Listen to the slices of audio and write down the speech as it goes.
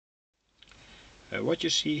What you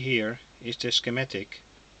see here is the schematic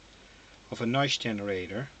of a noise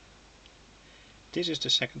generator. This is the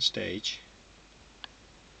second stage.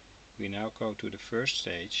 We now go to the first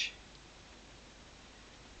stage,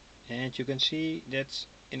 and you can see that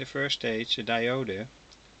in the first stage a diode,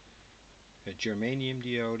 a germanium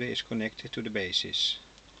diode, is connected to the basis.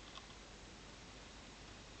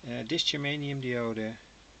 This germanium diode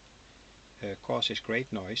causes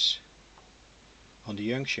great noise on the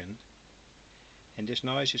junction, and this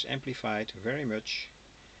noise is amplified very much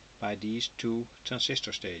by these two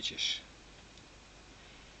transistor stages.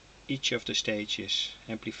 Each of the stages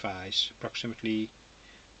amplifies approximately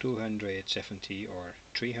 270 or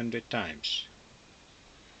 300 times.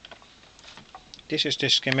 This is the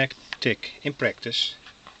schematic in practice.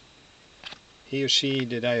 Here you see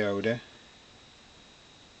the diode,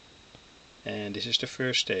 and this is the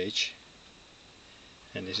first stage,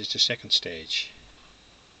 and this is the second stage.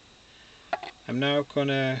 I'm now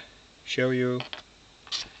gonna show you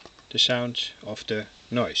the sound of the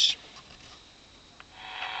noise.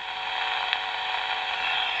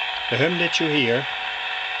 The hum that you hear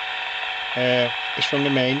is from the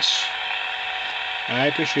mains.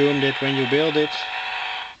 I presume that when you build it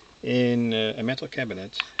in a metal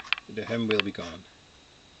cabinet, the hum will be gone.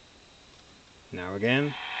 Now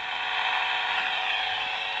again.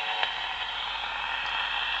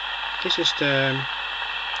 This is the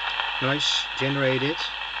noise generated.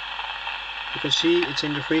 You can see it's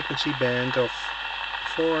in the frequency band of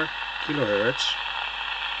 4 kHz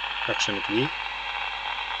approximately.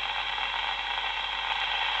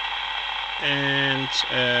 And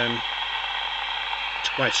it's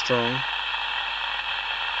quite strong.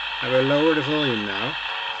 I will lower the volume now.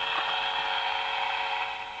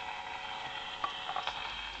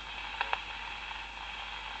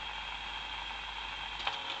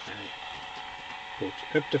 I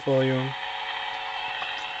put up the volume.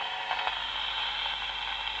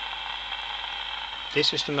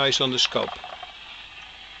 This is the noise on the scope.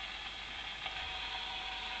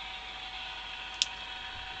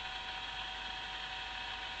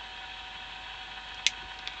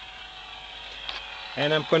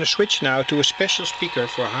 And I'm going to switch now to a special speaker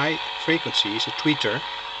for high frequencies, a tweeter.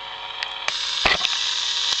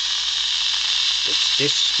 It's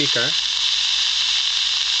this speaker.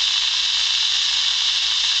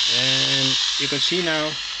 And you can see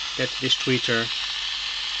now that this tweeter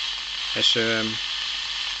has a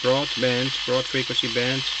broad frequency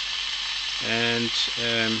band, and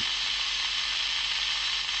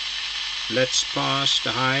lets pass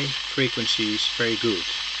the high frequencies very good.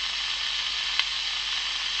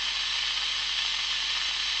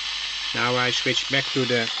 Now I switch back to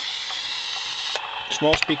the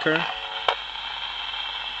small speaker.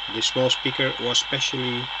 This small speaker was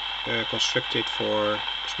specially constructed for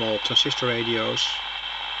small transistor radios,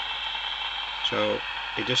 so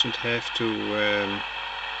it doesn't have to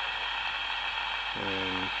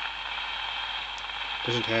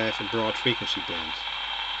doesn't have a broad frequency band.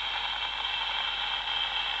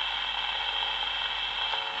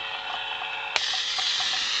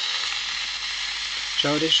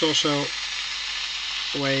 So this is also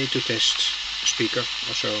a way to test a speaker.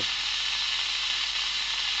 Also,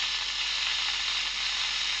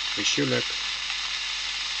 wish you luck.